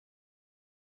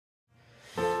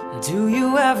Do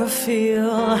you ever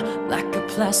feel like a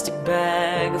plastic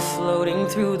bag floating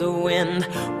through the wind,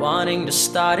 wanting to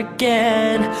start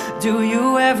again? Do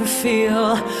you ever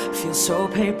feel so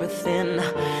paper thin,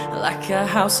 like a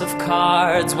house of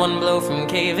cards, one blow from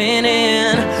caving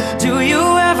in? Do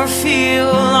you ever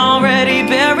feel already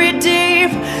buried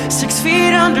deep, 6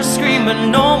 feet under,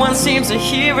 screaming, no one seems to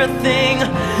hear a thing?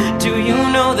 Do you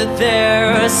know that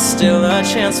there's still a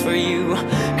chance for you,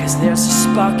 'cause there's a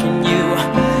spark in you?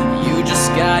 You just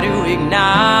gotta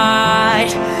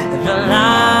ignite the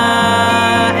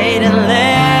light and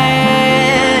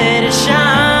let it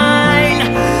shine.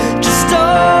 Just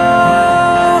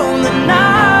own the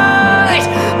night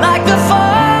like the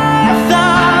 4th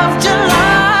of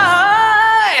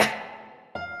July.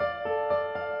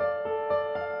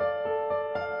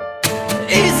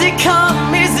 Easy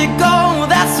come, easy go,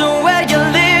 that's the way you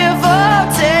live. Oh,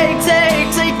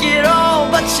 take it all,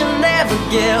 but you never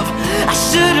give. I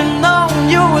should've known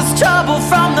you was trouble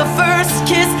from the first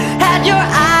kiss. Had your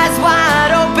eyes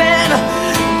wide open,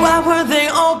 why were they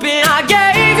open? I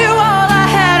gave you all I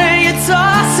had and you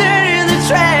tossed it in the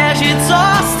trash. You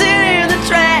tossed it in the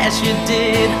trash, you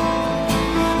did.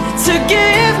 To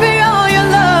give me all your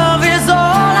love is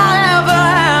all I ever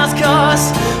ask, 'cause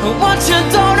what you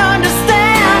don't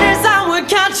understand is I would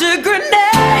catch a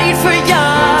grenade for ya,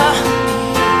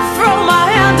 throw my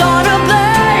hand on a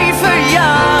blade for ya,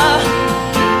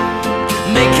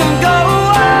 make him go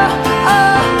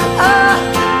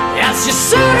as you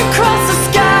shoot across the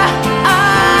sky.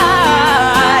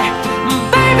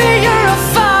 Baby, you're a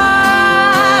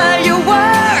firework,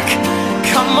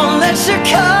 come on, let your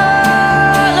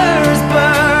colors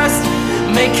burst,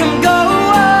 make him go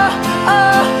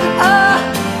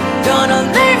gonna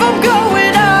leave him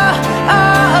going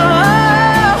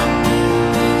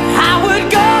I would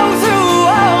go through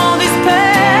all this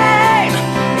pain,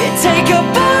 it'd take a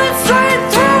bullet straight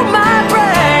through my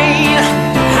brain.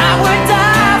 I would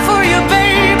die for you,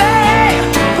 baby,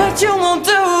 but you won't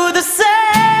do the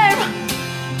same.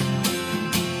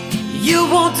 You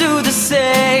won't do the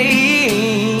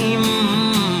same,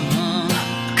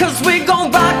 'cause we gon'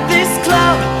 rock this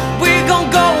club, we gon'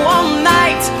 go all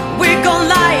night, we gon'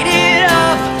 light it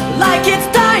up like it's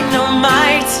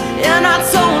dynamite. And I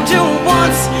told you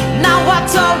once, now I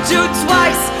told you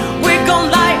twice, we gon'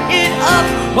 light it up.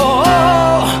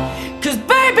 Oh, 'cause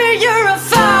baby, you're a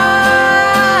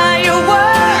firework,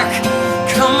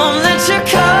 come on, let your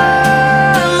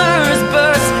colors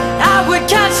burst. I would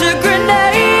catch a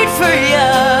grenade for ya,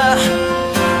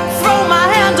 throw my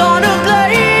hand on a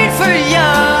blade for ya.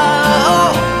 Oh,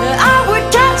 I would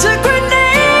catch a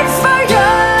grenade for ya.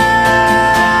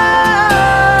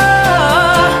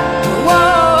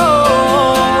 Whoa,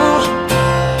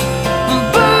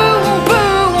 boom,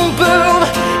 boom, boom,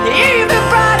 even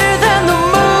brighter than the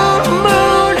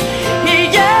moon,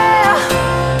 yeah.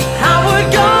 I would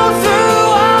go through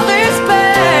all this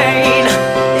pain,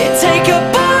 it'd take a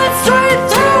bullet straight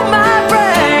through my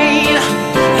brain.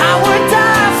 I would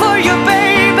die for you,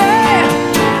 baby,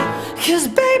 'cause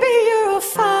baby, you're